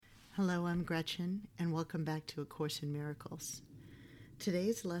Hello, I'm Gretchen, and welcome back to A Course in Miracles.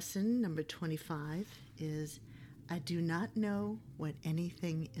 Today's lesson, number 25, is I do not know what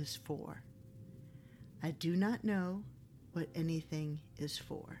anything is for. I do not know what anything is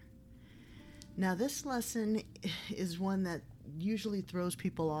for. Now, this lesson is one that usually throws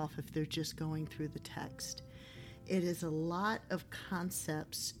people off if they're just going through the text. It is a lot of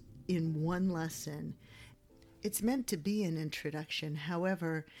concepts in one lesson. It's meant to be an introduction.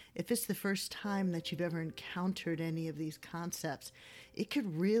 However, if it's the first time that you've ever encountered any of these concepts, it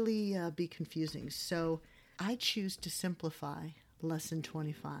could really be confusing. So I choose to simplify Lesson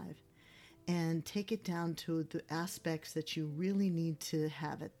 25 and take it down to the aspects that you really need to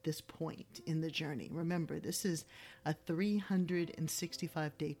have at this point in the journey. Remember, this is a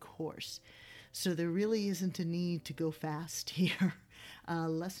 365-day course, so there really isn't a need to go fast here.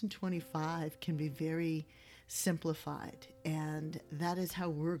 Lesson 25 can be very simplified, and that is how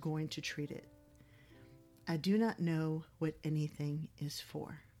we're going to treat it. I do not know what anything is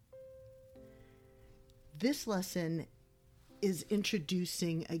for. This lesson is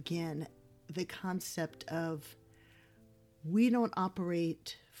introducing again the concept of we don't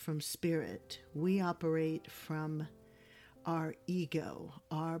operate from spirit. We operate from our ego,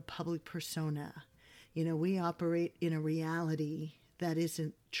 our public persona. We operate in a reality that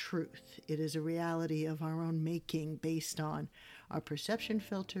isn't truth. It is a reality of our own making based on our perception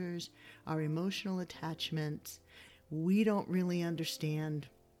filters, our emotional attachments. We don't really understand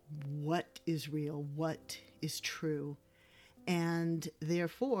what is real, what is true, and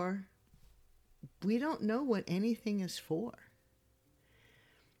therefore, we don't know what anything is for.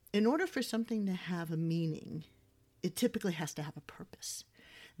 In order for something to have a meaning, it typically has to have a purpose.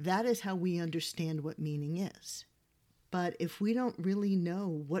 That is how we understand what meaning is. But if we don't really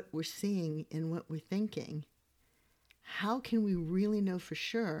know what we're seeing and what we're thinking, how can we really know for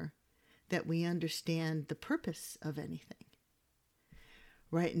sure that we understand the purpose of anything?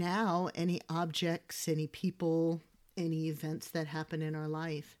 Right now, any objects, any people, any events that happen in our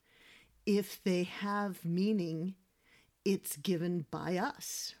life, if they have meaning, it's given by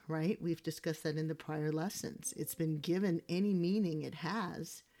us, right? We've discussed that in the prior lessons. It's been given any meaning it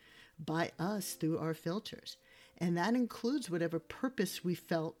has by us through our filters. And that includes whatever purpose we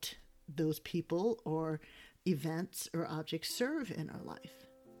felt those people or events or objects serve in our life.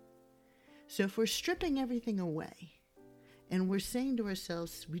 So if we're stripping everything away and we're saying to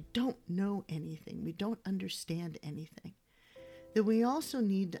ourselves, we don't know anything, we don't understand anything, then we also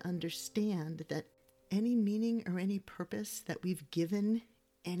need to understand that any meaning or any purpose that we've given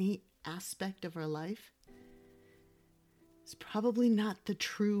any aspect of our life is probably not the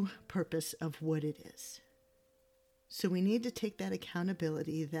true purpose of what it is. So we need to take that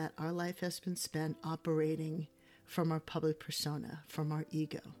accountability that our life has been spent operating from our public persona, from our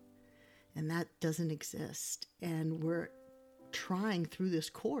ego. And that doesn't exist. And we're trying through this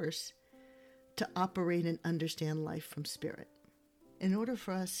course to operate and understand life from spirit. In order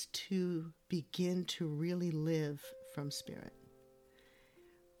for us to begin to really live from spirit,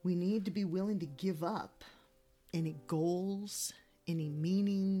 we need to be willing to give up any goals, any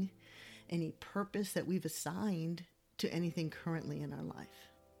meaning, any purpose that we've assigned to anything currently in our life.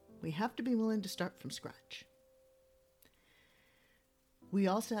 We have to be willing to start from scratch. We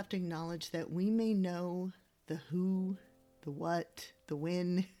also have to acknowledge that we may know the who, the what, the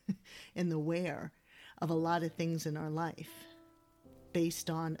when, and the where of a lot of things in our life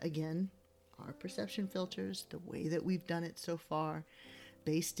based on, again, our perception filters, the way that we've done it so far,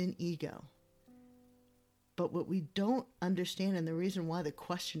 based in ego. But what we don't understand, and the reason why the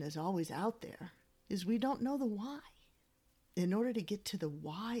question is always out there, is we don't know the why. In order to get to the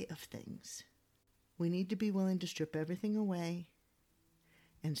why of things, we need to be willing to strip everything away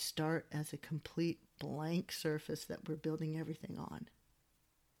and start as a complete blank surface that we're building everything on.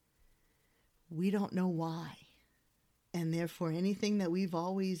 We don't know why. And therefore, anything that we've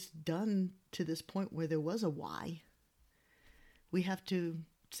always done to this point where there was a why, we have to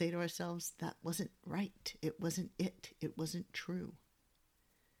say to ourselves, that wasn't right. It wasn't it. It wasn't true.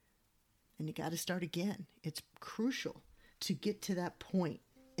 And you got to start again. It's crucial to get to that point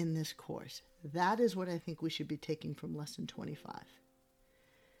in this course. That is what I think we should be taking from Lesson 25.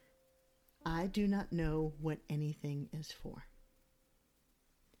 I do not know what anything is for.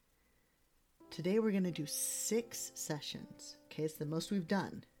 Today we're going to do 6 sessions. Okay, it's the most we've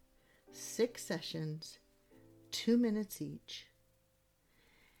done. 6 sessions, 2 minutes each.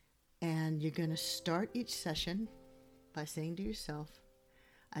 And you're going to start each session by saying to yourself,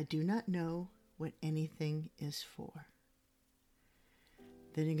 I do not know what anything is for.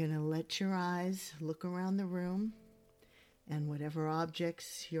 Then you're going to let your eyes look around the room And whatever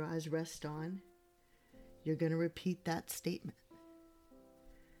objects your eyes rest on, you're going to repeat that statement.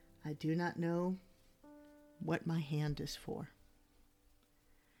 I do not know what my hand is for.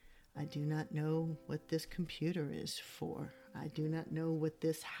 I do not know what this computer is for. I do not know what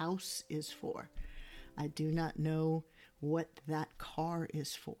this house is for. I do not know what that car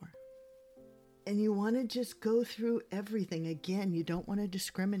is for. And you want to just go through everything. Again, you don't want to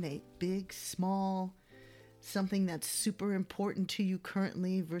discriminate. Big, small, something that's super important to you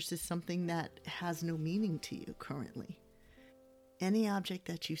currently versus something that has no meaning to you currently. Any object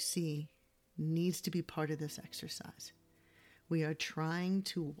that you see needs to be part of this exercise. We are trying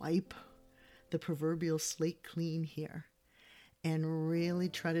to wipe the proverbial slate clean here and really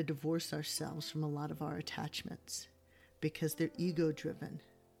try to divorce ourselves from a lot of our attachments because they're ego-driven.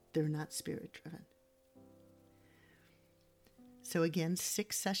 They're not spirit-driven. So again,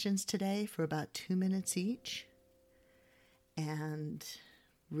 6 sessions today for about 2 minutes each. And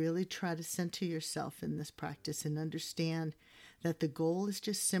really try to center yourself in this practice and understand that the goal is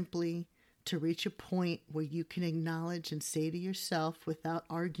just simply to reach a point where you can acknowledge and say to yourself without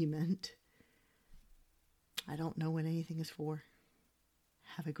argument, I don't know what anything is for.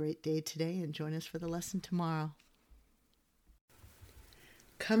 Have a great day today and join us for the lesson tomorrow.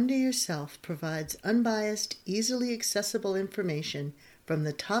 Come to Yourself provides unbiased, easily accessible information from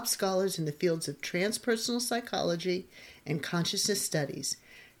the top scholars in the fields of transpersonal psychology and consciousness studies,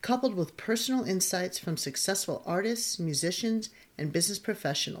 coupled with personal insights from successful artists, musicians, and business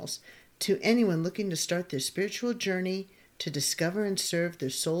professionals, to anyone looking to start their spiritual journey to discover and serve their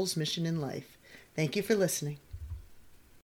soul's mission in life. Thank you for listening.